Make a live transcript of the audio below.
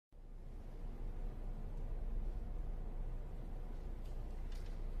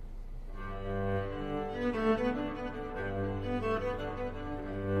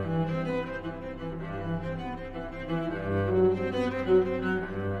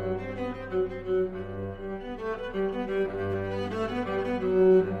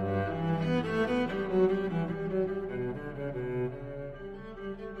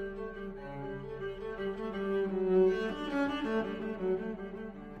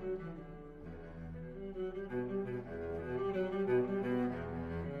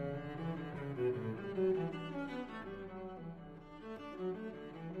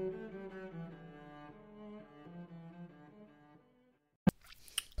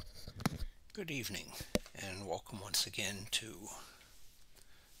Good evening, and welcome once again to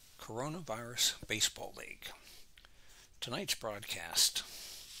Coronavirus Baseball League. Tonight's broadcast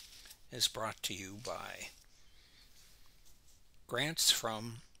is brought to you by grants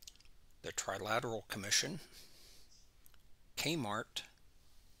from the Trilateral Commission, Kmart,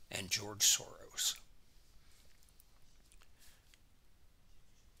 and George Soros.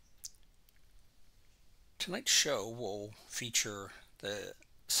 Tonight's show will feature the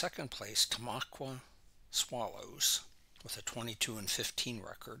second place Tamaqua Swallows with a 22-15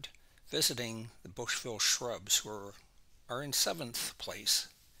 record, visiting the Bushville Shrubs, who are in 7th place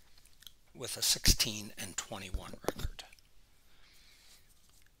with a 16-21 record.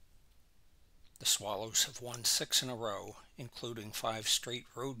 The Swallows have won 6 in a row, including 5 straight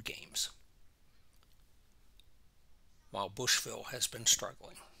road games, while Bushville has been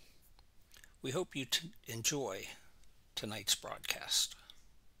struggling. We hope you enjoy tonight's broadcast.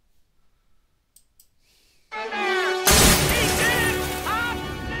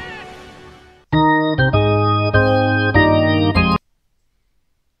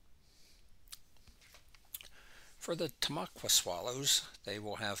 For the Tamaqua Swallows, they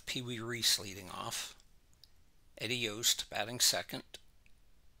will have Pee Wee Reese leading off, Eddie Yost batting second,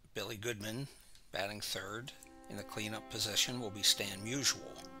 Billy Goodman batting third. In the cleanup position will be Stan Musial.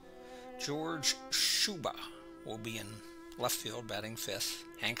 George Shuba will be in left field batting fifth.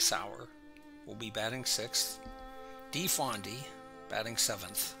 Hank Sauer will be batting sixth. Dee Fondy batting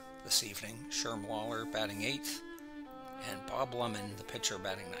seventh this evening. Sherm Lawler batting eighth. And Bob Lemon, the pitcher,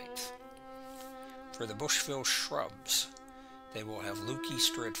 batting ninth. For the Bushville Shrubs, they will have Luke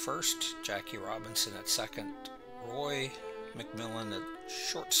Easter at first, Jackie Robinson at second, Roy McMillan at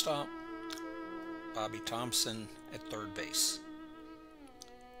shortstop, Bobby Thompson at third base.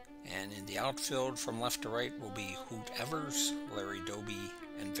 And in the outfield from left to right will be Hoot Evers, Larry Doby,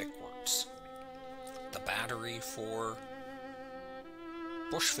 and Vic Wertz. The battery for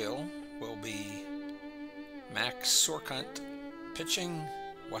Bushville will be Max Surkont pitching,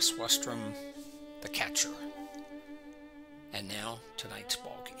 Wes Westrom the catcher. And now tonight's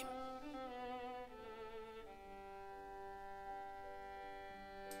ball game.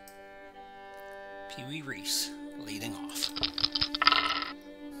 Pee Wee Reese leading off.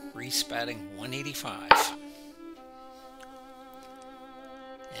 Reese batting 185.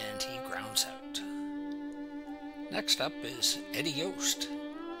 And he grounds out. Next up is Eddie Yost.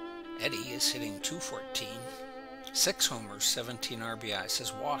 Eddie is hitting .214, 6 homers, 17 RBIs,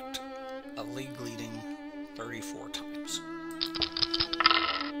 has walked a league-leading 34 times.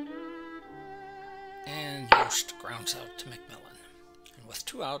 And Yost grounds out to McMillan. And with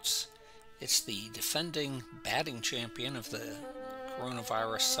 2 outs, it's the defending batting champion of the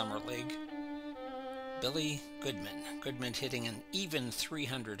Coronavirus Summer League, Billy Goodman. Goodman hitting an even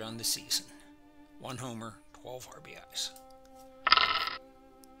 .300 on the season. 1 homer, 12 RBIs.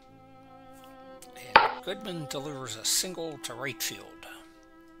 And Goodman delivers a single to right field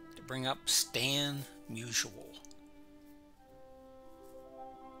to bring up Stan Musial.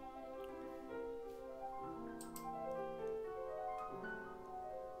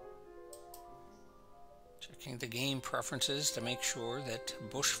 Checking the game preferences to make sure that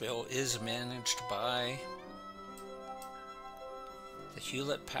Bushville is managed by the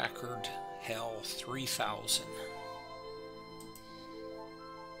Hewlett-Packard Hell 3000.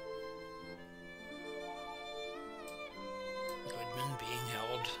 Goodman being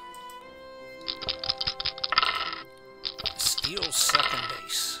held. Steals second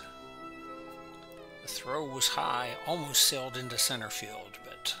base. The throw was high, almost sailed into center field,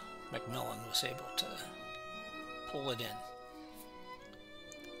 but McMillan was able to pull it in.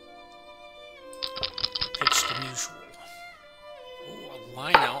 Pitch to Musial. Oh, a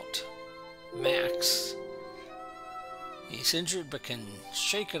line out. Max. He's injured but can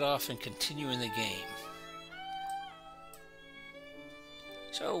shake it off and continue in the game.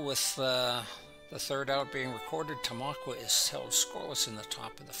 So with the third out being recorded, Tamaqua is held scoreless in the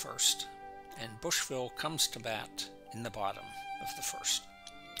top of the first, and Bushville comes to bat in the bottom of the first.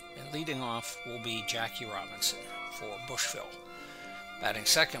 And leading off will be Jackie Robinson for Bushville. Batting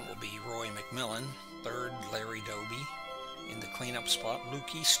second will be Roy McMillan. Third, Larry Doby. In the cleanup spot,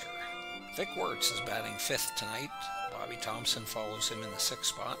 Luke Easter. Vic Wertz is batting fifth tonight. Bobby Thompson follows him in the sixth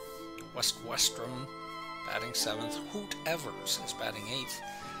spot. Wes Westrom batting seventh. Hoot Evers is batting eighth.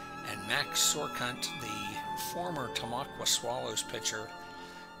 And Max Surkont, the former Tamaqua Swallows pitcher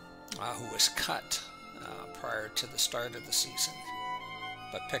who was cut prior to the start of the season,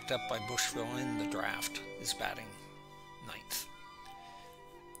 but picked up by Bushville in the draft, is batting ninth.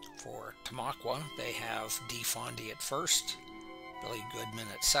 For Tamaqua, they have Dee Fondy at first, Billy Goodman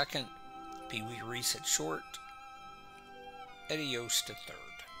at second, Pee Wee Reese at short, Eddie Yost at third.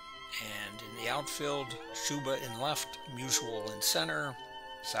 And in the outfield, Shuba in left, Musial in center,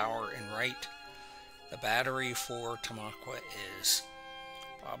 Sauer in right. The battery for Tamaqua is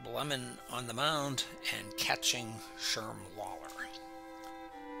Bob Lemon on the mound and catching Sherm Lawler.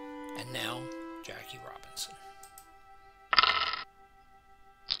 And now, Jackie Robinson.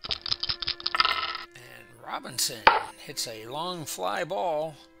 And Robinson hits a long fly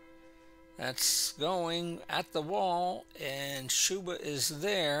ball that's going at the wall, and Shuba is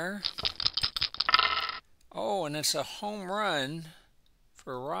there. Oh, and it's a home run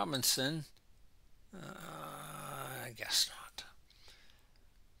for Robinson. I guess not.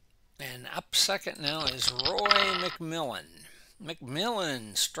 And up second now is Roy McMillan.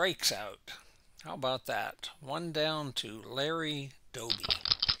 McMillan strikes out. How about that? One down to Larry Doby.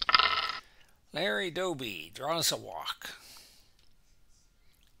 Larry Doby draws a walk.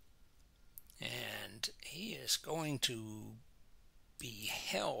 And he is going to be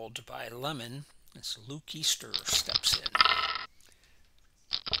held by Lemon as Luke Easter steps in.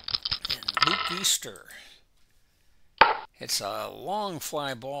 And Luke Easter hits a long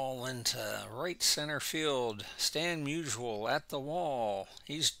fly ball into right center field. Stan Musial at the wall.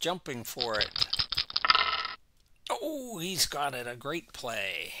 He's jumping for it. Oh, he's got it. A great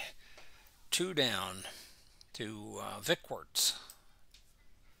play. 2 down to Vic Wirtz.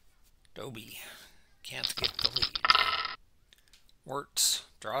 Doby can't get the lead. Wirtz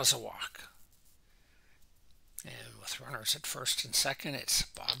draws a walk. And with runners at first and second, it's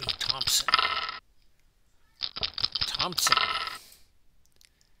Bobby Thompson. Thompson.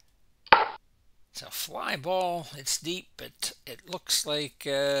 It's a fly ball. It's deep, but it looks like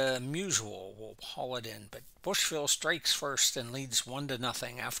Musial will haul it in. But Bushville strikes first and leads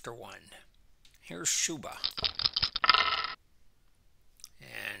 1-0 after 1. Here's Shuba.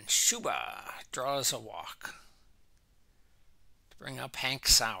 And Shuba draws a walk to bring up Hank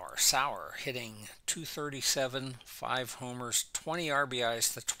Sauer. Sauer hitting .237, 5 homers, 20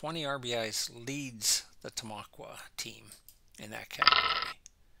 RBIs. The 20 RBIs leads the Tamaqua team in that category.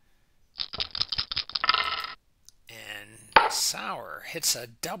 And Sauer hits a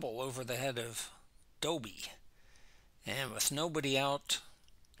double over the head of Doby. And with nobody out,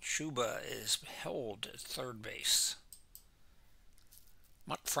 Shuba is held at third base.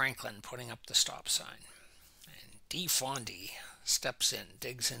 Mutt Franklin putting up the stop sign. And D. Fondy steps in,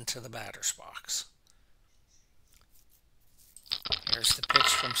 digs into the batter's box. Here's the pitch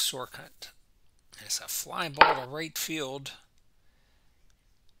from Surkont. It's a fly ball to right field.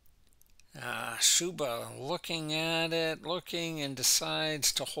 Shuba looking at it, and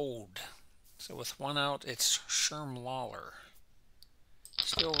decides to hold. So with 1 out, it's Sherm Lawler.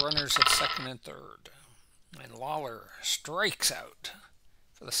 Still runners at second and third. And Lawler strikes out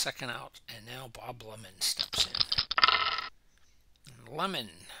for the 2nd out. And now Bob Lemon steps in. And Lemon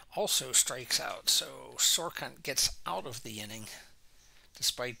also strikes out. So Surkont gets out of the inning,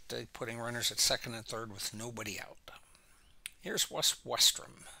 despite putting runners at second and third with nobody out. Here's Wes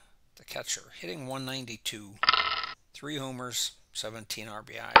Westrom, the catcher, hitting .192, 3 homers, 17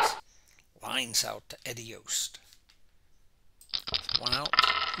 RBIs. Lines out to Eddie Yost. 1 out,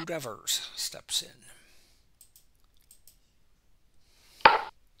 Hoot Evers steps in.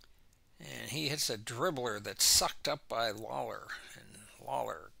 And he hits a dribbler that's sucked up by Lawler, and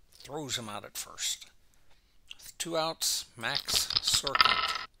Lawler throws him out at first. With 2 outs, Max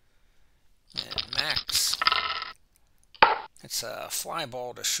Surkont. And Max, it's a fly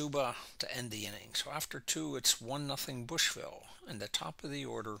ball to Shuba to end the inning. So after 2, it's 1-0 Bushville. And the top of the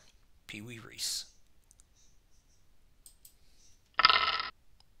order, Pee Wee Reese.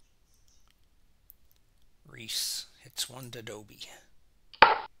 Reese hits one to Doby.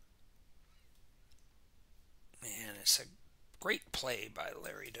 And it's a great play by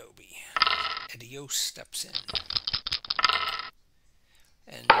Larry Doby. Eddie Yost steps in.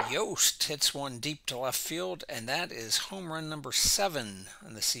 And Yost hits one deep to left field, and that is home run number 7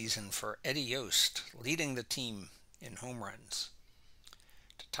 in the season for Eddie Yost, leading the team in home runs.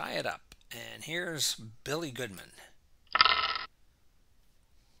 To tie it up, and here's Billy Goodman.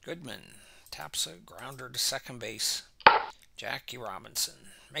 Goodman taps a grounder to second base. Jackie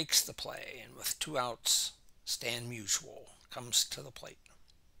Robinson makes the play, and with 2 outs, Stan Musial comes to the plate.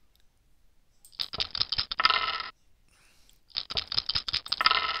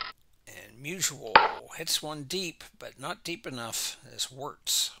 And Musial hits one deep, but not deep enough as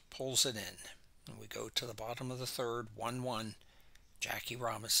Wirtz pulls it in. And we go to the bottom of the 3rd, 1-1. Jackie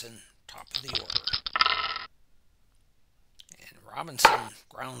Robinson, top of the order. And Robinson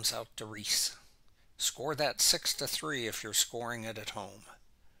grounds out to Reese. Score that 6-3 if you're scoring it at home.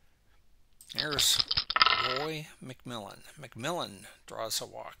 There's Roy McMillan. McMillan draws a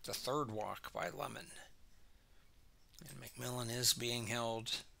walk, the third walk by Lemon. And McMillan is being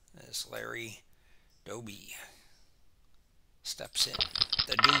held as Larry Doby steps in.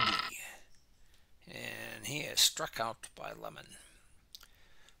 The Doobie. And he is struck out by Lemon.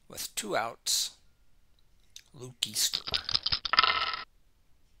 With 2 outs, Luke Easter.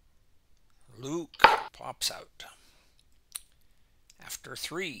 Luke pops out. After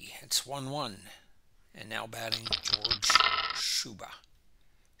 3, it's 1-1. And now batting George Shuba.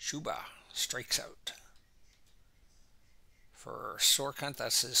 Shuba strikes out. For Surkont,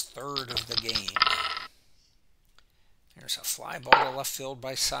 that's his 3rd of the game. There's a fly ball to left field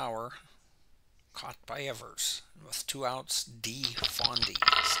by Sauer, caught by Evers. And with 2 outs, D. Fondy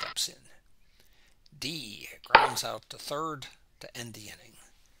steps in. D grounds out to 3rd to end the inning.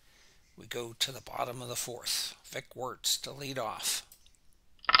 We go to the bottom of the 4th. Vic Wirtz to lead off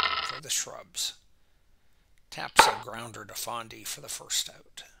for the Shrubs. Taps a grounder to Fondy for the first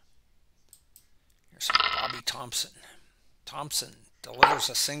out. Here's Bobby Thompson. Thompson delivers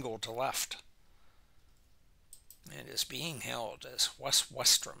a single to left and is being held as Wes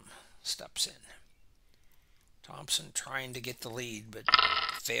Westrom steps in. Thompson trying to get the lead but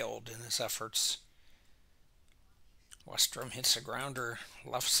failed in his efforts. Westrom hits a grounder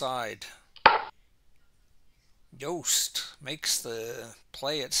left side. Yost makes the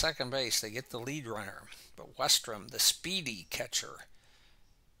play at second base. They get the lead runner. But Westrom, the speedy catcher,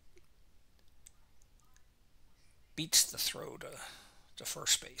 beats the throw to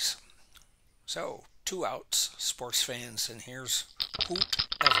first base. So, 2 outs, sports fans, and here's Hoot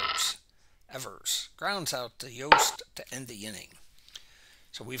Evers. Evers grounds out to Yost to end the inning.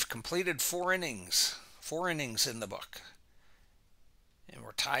 So we've completed 4 innings. 4 innings in the book. And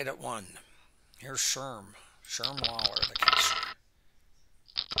we're tied at 1. Here's Sherm Lawler, the catcher.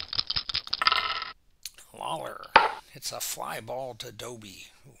 Lawler hits a fly ball to Doby,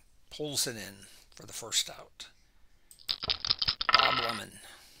 who pulls it in for the first out. Bob Lemon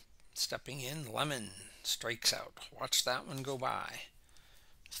stepping in. Lemon strikes out. Watch that one go by.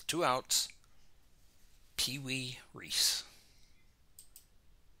 With 2 outs, Pee Wee Reese.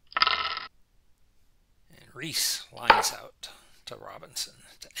 And Reese lines out to Robinson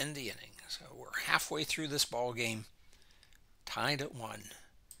to end the inning. So we're halfway through this ball game, tied at 1.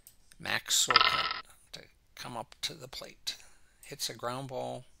 Max Surkont to come up to the plate. Hits a ground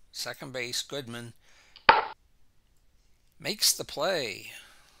ball, second base, Goodman makes the play.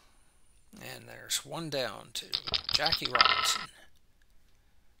 And there's 1 down to Jackie Robinson.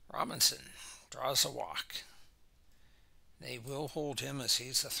 Robinson draws a walk. They will hold him as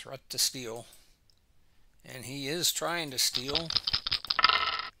he's a threat to steal. And he is trying to steal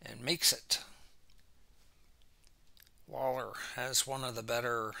and makes it. Lawler has one of the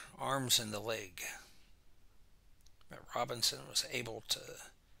better arms in the league. But Robinson was able to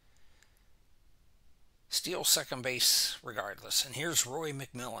steal second base regardless. And here's Roy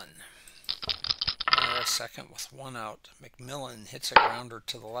McMillan. Runner at second with 1 out. McMillan hits a grounder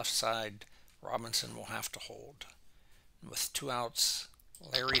to the left side. Robinson will have to hold. And with 2 outs,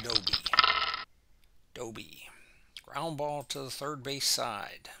 Larry Doby. Doby. Ground ball to the third base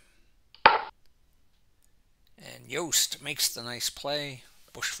side. And Yost makes the nice play.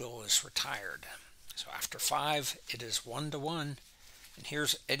 Bushville is retired. So after 5, it is 1-1. And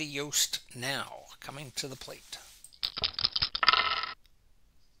here's Eddie Yost now coming to the plate.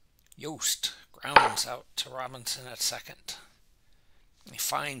 Yost grounds out to Robinson at second. A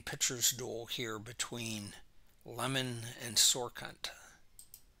fine pitcher's duel here between Lemon and Surkont.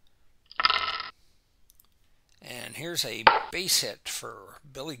 And here's a base hit for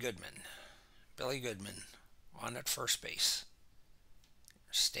Billy Goodman. Billy Goodman on at first base.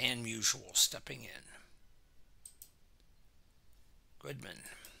 Stan Musial stepping in. Goodman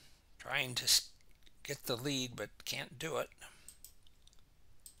trying to get the lead but can't do it.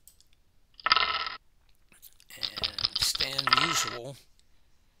 And Stan Musial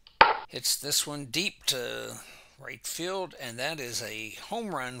hits this one deep to right field, and that is a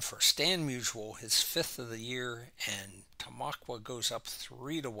home run for Stan Musial, his 5th of the year, and Tamaqua goes up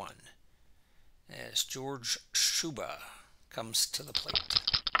 3-1 as George Shuba comes to the plate.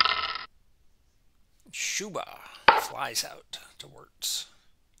 Shuba flies out to Wirtz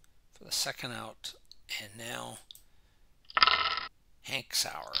for the second out, and now Hank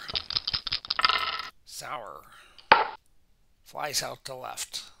Sauer. Sauer flies out to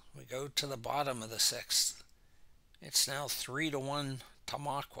left. We go to the bottom of the 6th. It's now 3-1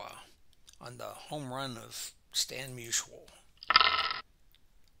 Tamaqua on the home run of Stan Musial.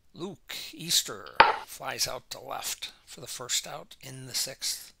 Luke Easter flies out to left for the first out in the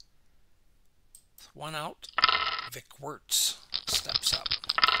 6th. one out, Vic Wirtz steps up.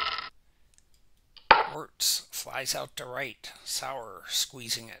 Wirtz flies out to right, Sauer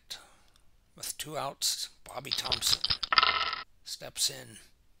squeezing it. With 2 outs, Bobby Thompson steps in.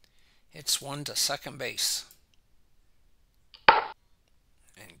 Hits one to second base.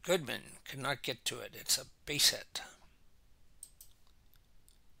 And Goodman could not get to it. It's a base hit.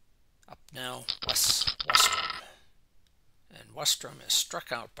 Up now, Westrom. And Westrom is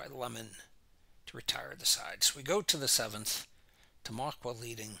struck out by Lemon to retire the side. So we go to the 7th. Tamaqua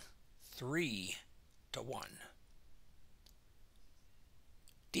leading 3-1.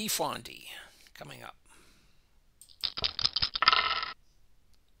 D. Fondy coming up.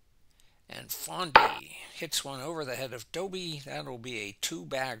 And Fondy hits one over the head of Doby. That'll be a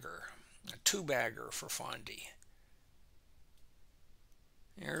 2-bagger. A 2-bagger for Fondy.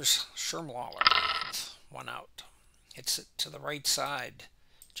 Here's Shermlawler with 1 out. Hits it to the right side.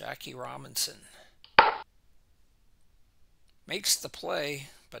 Jackie Robinson makes the play,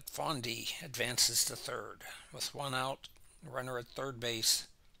 but Fondy advances to third. With 1 out, runner at third base.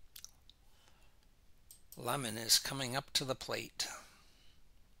 Lemon is coming up to the plate.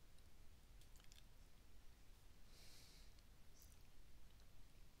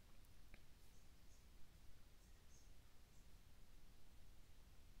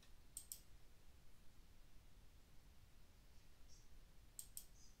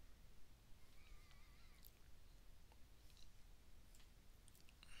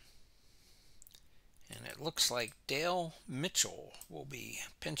 And it looks like Dale Mitchell will be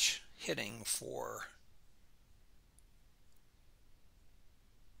pinch hitting for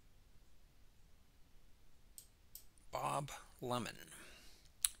Bob Lemon.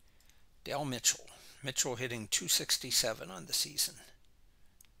 Dale Mitchell. Mitchell hitting .267 on the season.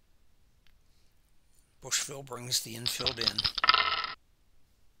 Bushville brings the infield in.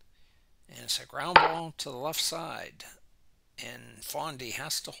 And it's a ground ball to the left side. And Fondy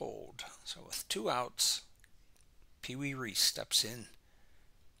has to hold. So with 2 outs, Pee Wee Reese steps in.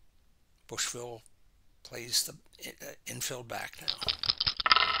 Bushville plays the infield back now.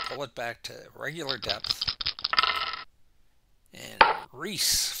 Pull it back to regular depth. And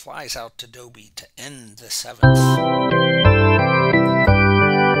Reese flies out to Doby to end the 7th.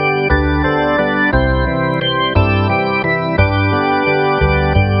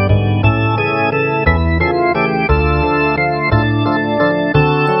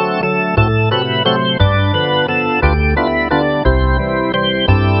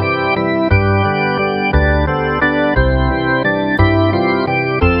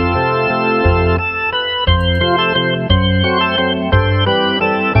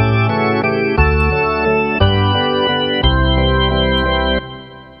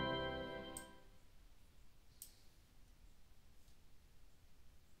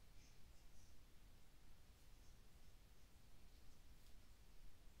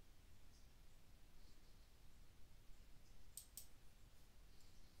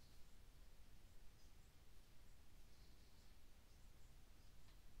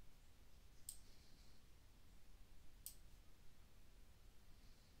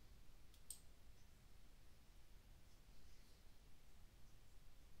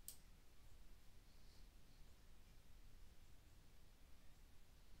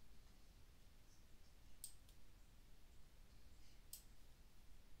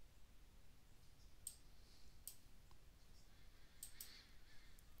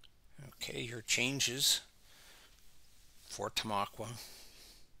 Okay, your changes for Tamaqua.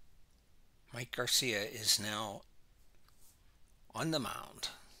 Mike Garcia is now on the mound.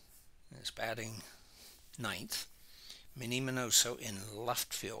 Is batting 9th. Minnie Minoso in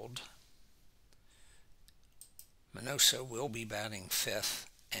left field. Minoso will be batting 5th.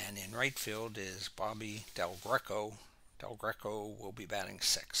 And in right field is Bobby Del Greco. Del Greco will be batting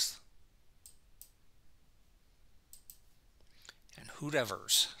 6th. And Hoot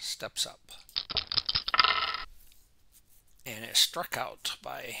Evers steps up and is struck out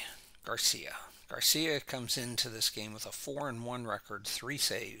by Garcia. Garcia comes into this game with a 4-1 record, 3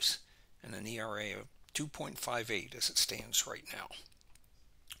 saves, and an ERA of 2.58 as it stands right now.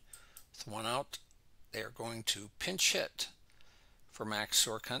 With 1 out, they are going to pinch hit for Max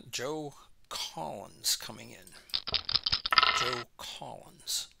Surkont. Joe Collins coming in. Joe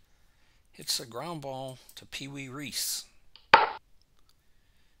Collins hits a ground ball to Pee Wee Reese.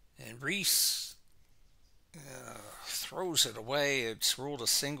 And Reese throws it away. It's ruled a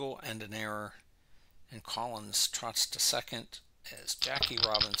single and an error. And Collins trots to second as Jackie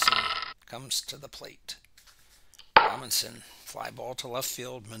Robinson comes to the plate. Robinson, fly ball to left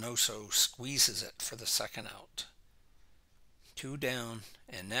field. Minoso squeezes it for the 2nd out. 2 down,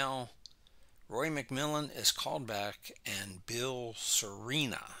 and now Roy McMillan is called back, and Bill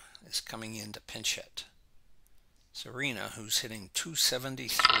Serena is coming in to pinch hit. Serena, who's hitting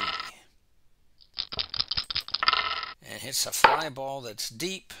 .273, and hits a fly ball that's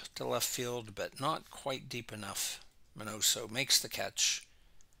deep to left field, but not quite deep enough. Minoso makes the catch,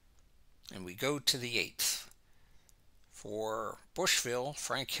 and we go to the 8th. For Bushville,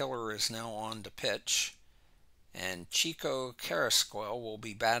 Frank Hiller is now on to pitch, and Chico Carrasquel will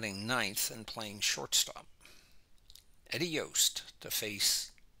be batting 9th and playing shortstop. Eddie Yost to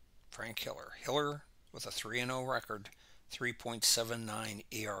face Frank Hiller. Hiller with a 3-0 record, 3.79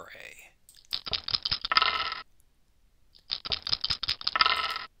 ERA.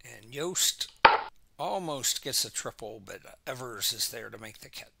 And Yost almost gets a triple, but Evers is there to make the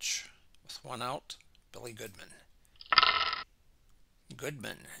catch. With one out, Billy Goodman.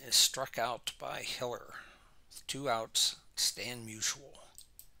 Goodman is struck out by Hiller. With 2 outs, Stan Musial.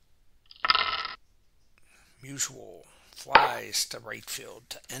 Musial flies to right field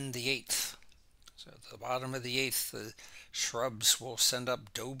to end the 8th. So at the bottom of the 8th, the Shrubs will send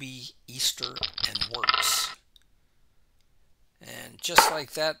up Doby, Easter, and Wirtz. And just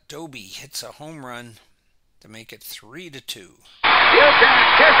like that, Doby hits a home run to make it 3-2. You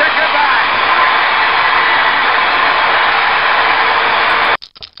can kiss it goodbye.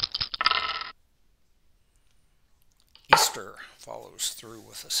 Easter follows through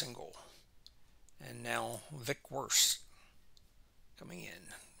with a single. And now Vic Wirtz coming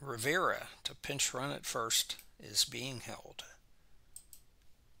in. Rivera to pinch run at first is being held.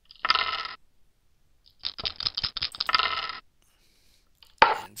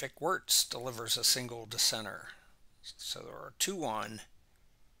 And Vic Wirtz delivers a single to center. So there are 2 on,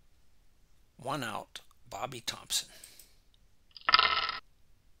 1 out, Bobby Thompson.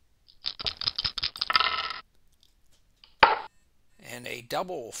 And a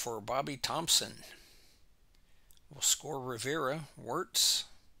double for Bobby Thompson will score Rivera. Wirtz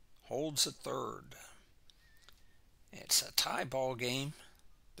holds at third. It's a tie ball game.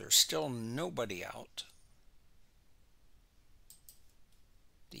 There's still nobody out.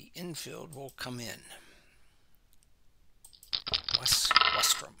 The infield will come in.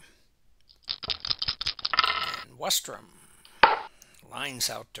 Westrom. And Westrom lines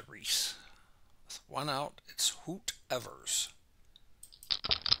out to Reese. With 1 out, it's Hoot Evers.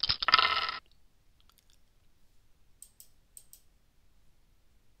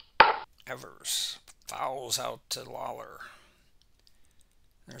 Evers fouls out to Lawler.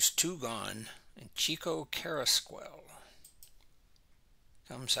 There's 2 gone, and Chico Carrasquel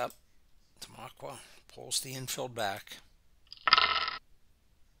comes up. Tamaqua pulls the infield back.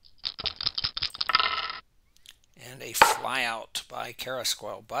 And a fly out by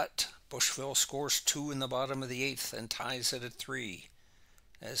Carrasquel, but Bushville scores 2 in the bottom of the 8th and ties it at 3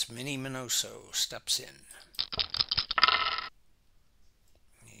 as Minnie Minoso steps in.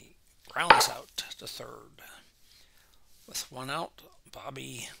 He grounds out to third. With 1 out,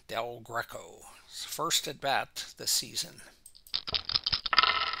 Bobby Del Greco, first at bat this season.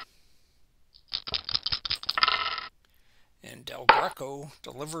 And Del Greco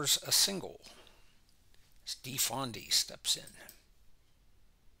delivers a single. D. Fondy steps in.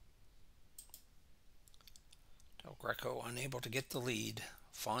 Del Greco unable to get the lead.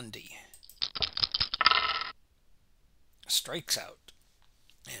 Fondy strikes out.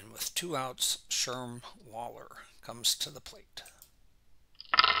 And with 2 outs, Sherm Lawler comes to the plate.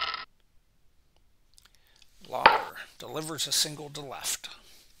 Lawler delivers a single to left.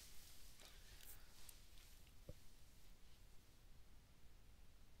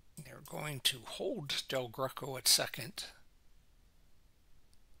 They're going to hold Del Greco at second.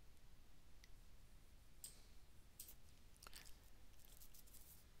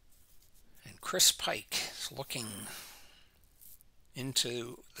 And Chris Pike is looking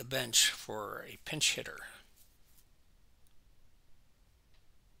into the bench for a pinch hitter.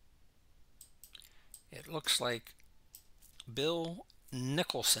 It looks like Bill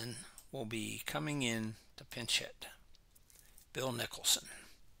Nicholson will be coming in to pinch hit. Bill Nicholson.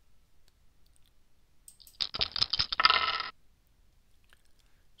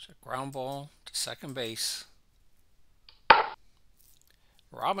 So ground ball to second base.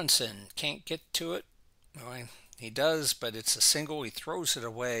 Robinson can't get to it. Well, he does, but it's a single. He throws it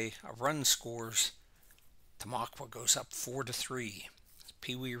away. A run scores. Tamaqua goes up 4-3.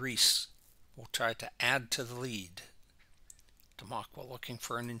 Pee Wee Reese will try to add to the lead. Tamaqua looking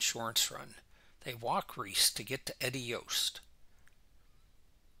for an insurance run. They walk Reese to get to Eddie Yost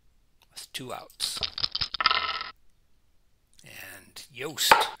with 2 outs. And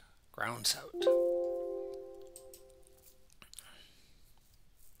Yost grounds out.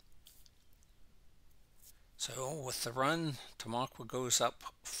 So with the run, Tamaqua goes up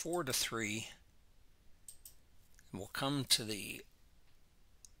 4-3. And we'll come to the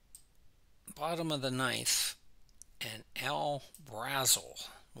bottom of the ninth, and Al Brazel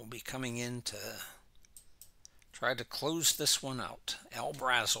will be coming in to try to close this one out. Al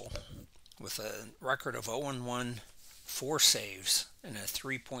Brazel, with a record of 0-1, 4 saves, and a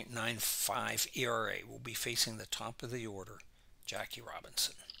 3.95 ERA, will be facing the top of the order, Jackie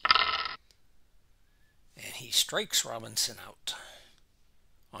Robinson. And he strikes Robinson out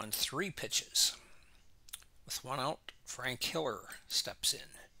on 3 pitches. With 1 out, Frank Hiller steps in.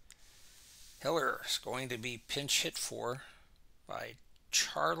 Hiller is going to be pinch hit for by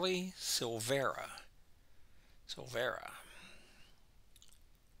Charlie Silvera.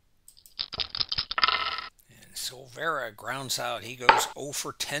 And Silvera grounds out. He goes 0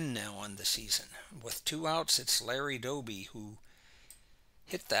 for 10 now on the season. With 2 outs, it's Larry Doby who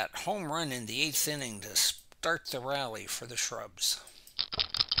hit that home run in the 8th inning to start the rally for the Shrubs.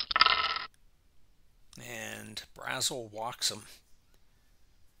 And Brazel walks him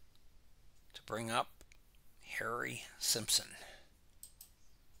to bring up Harry Simpson.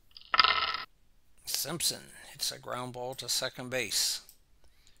 Simpson hits a ground ball to second base.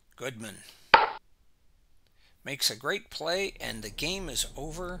 Goodman makes a great play, and the game is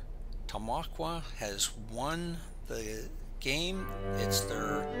over. Tamaqua has won the game. It's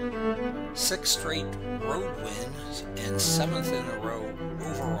their 6th straight road win and 7th in a row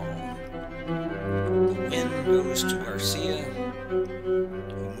overall. The win goes to Garcia, who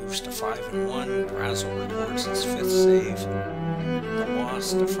moves to 5-1. Brazel records his 5th save. The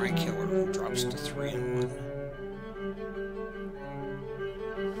loss to Frank Hiller, who drops to 3-1.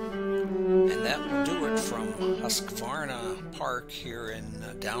 And that will do it from Husqvarna Park here in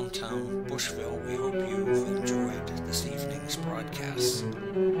downtown Bushville. We hope you've enjoyed this evening's broadcast.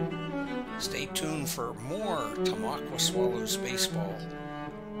 Stay tuned for more Tamaqua Swallows baseball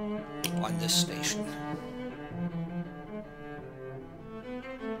on this station.